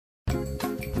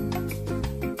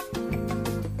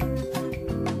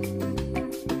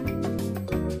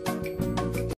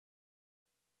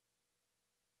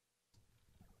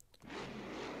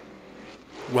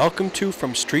Welcome to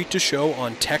From Street to Show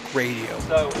on Tech Radio.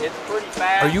 So it's pretty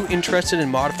fast. Are you interested in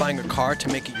modifying a car to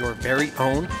make it your very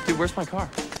own? Dude, where's my car?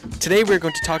 Today we're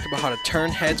going to talk about how to turn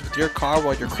heads with your car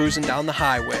while you're cruising down the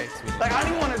highway. Like, I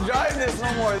don't want to drive this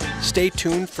no more. Stay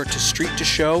tuned for To Street to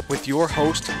Show with your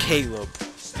host, Caleb.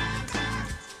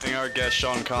 Our guest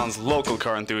Sean Collins, local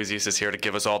car enthusiast, is here to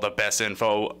give us all the best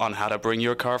info on how to bring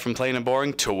your car from plain and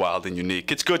boring to wild and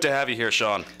unique. It's good to have you here,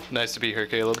 Sean. Nice to be here,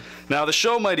 Caleb. Now, the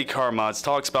show Mighty Car Mods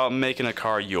talks about making a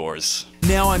car yours.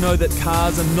 Now I know that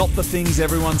cars are not the things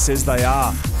everyone says they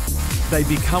are. They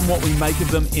become what we make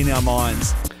of them in our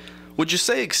minds. Would you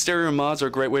say exterior mods are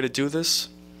a great way to do this?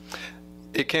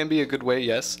 It can be a good way,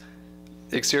 yes.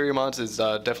 Exterior mods is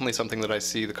definitely something that I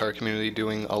see the car community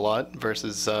doing a lot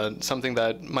versus something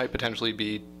that might potentially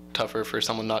be tougher for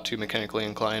someone not too mechanically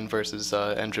inclined versus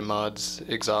engine mods,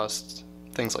 exhausts,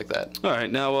 things like that. All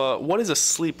right, now what is a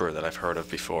sleeper that I've heard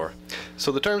of before?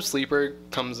 So the term sleeper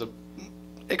comes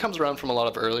around from a lot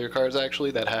of earlier cars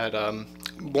actually that had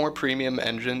more premium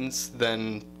engines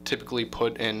than typically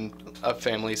put in a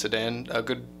family sedan. A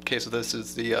good case of this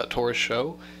is the Taurus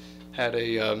Show. Had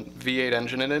a V8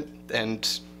 engine in it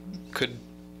and could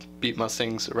beat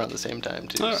Mustangs around the same time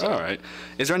too. All right.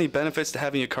 Is there any benefits to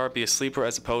having your car be a sleeper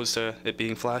as opposed to it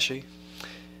being flashy?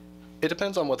 It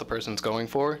depends on what the person's going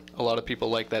for. A lot of people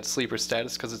like that sleeper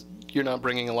status because you're not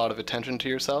bringing a lot of attention to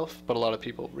yourself, but a lot of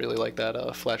people really like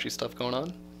that flashy stuff going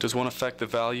on. Does one affect the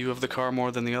value of the car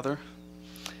more than the other?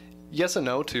 Yes and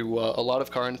no to a lot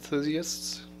of car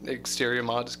enthusiasts. Exterior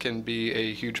mods can be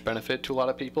a huge benefit to a lot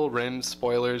of people. Rims,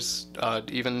 spoilers,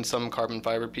 even some carbon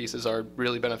fiber pieces are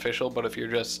really beneficial, but if you're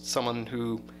just someone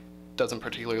who doesn't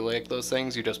particularly like those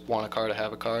things, you just want a car to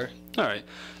have a car. All right.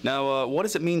 Now, what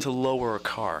does it mean to lower a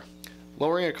car?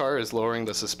 Lowering a car is lowering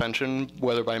the suspension,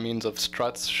 whether by means of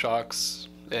struts, shocks,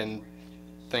 and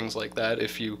things like that.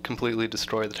 If you completely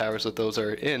destroy the towers that those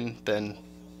are in, then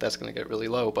that's going to get really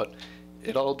low, but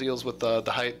it all deals with the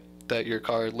height that your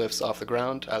car lifts off the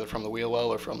ground, either from the wheel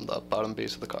well or from the bottom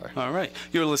base of the car. All right.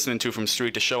 You're listening to From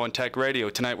Street to Show on Tech Radio.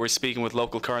 Tonight we're speaking with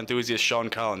local car enthusiast Sean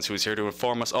Collins, who is here to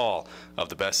inform us all of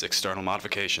the best external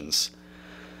modifications.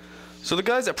 So the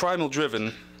guys at Primal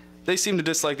Driven, they seem to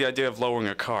dislike the idea of lowering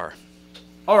a car.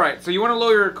 Alright, so you want to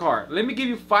lower your car. Let me give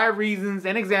you 5 reasons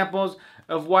and examples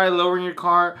of why lowering your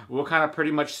car will kind of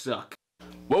pretty much suck.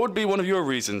 What would be one of your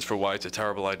reasons for why it's a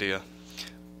terrible idea?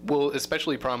 Well,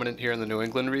 especially prominent here in the New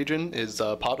England region is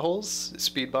potholes,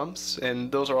 speed bumps,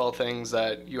 and those are all things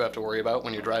that you have to worry about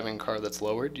when you're driving a car that's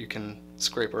lowered. You can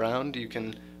scrape around, you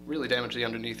can really damage the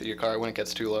underneath of your car when it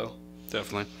gets too low.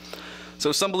 Definitely.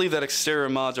 So some believe that exterior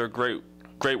mods are a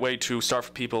great way to start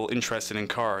for people interested in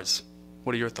cars.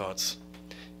 What are your thoughts?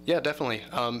 Yeah, definitely.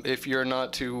 If you're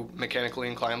not too mechanically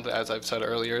inclined, as I've said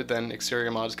earlier, then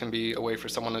exterior mods can be a way for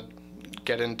someone to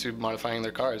get into modifying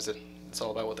their cars. It's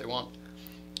all about what they want.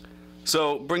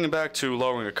 So, bringing back to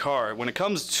lowering a car, when it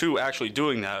comes to actually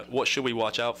doing that, what should we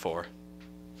watch out for?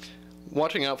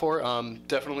 Watching out for,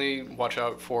 definitely watch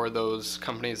out for those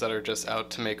companies that are just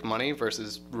out to make money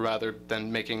versus rather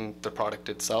than making the product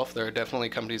itself. There are definitely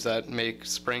companies that make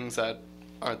springs that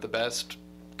aren't the best,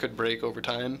 could break over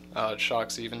time,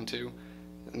 shocks even too,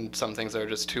 and some things that are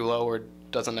just too low or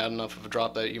doesn't add enough of a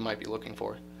drop that you might be looking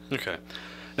for. Okay.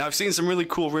 Now, I've seen some really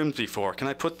cool rims before. Can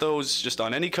I put those just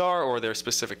on any car, or are there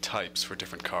specific types for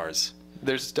different cars?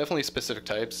 There's definitely specific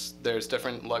types. There's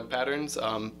different lug patterns.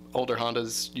 Older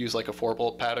Hondas use like a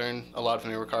 4-bolt pattern. A lot of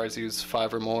newer cars use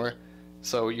 5 or more.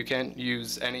 So you can't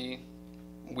use any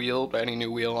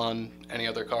new wheel on any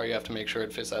other car. You have to make sure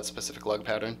it fits that specific lug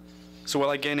pattern. So will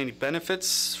I gain any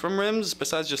benefits from rims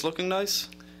besides just looking nice?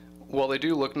 Well, they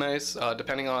do look nice,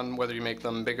 depending on whether you make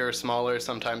them bigger or smaller.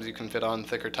 Sometimes you can fit on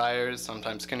thicker tires,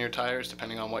 sometimes skinnier tires,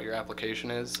 depending on what your application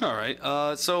is. All right.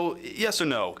 So, yes or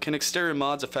no? Can exterior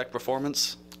mods affect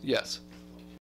performance? Yes.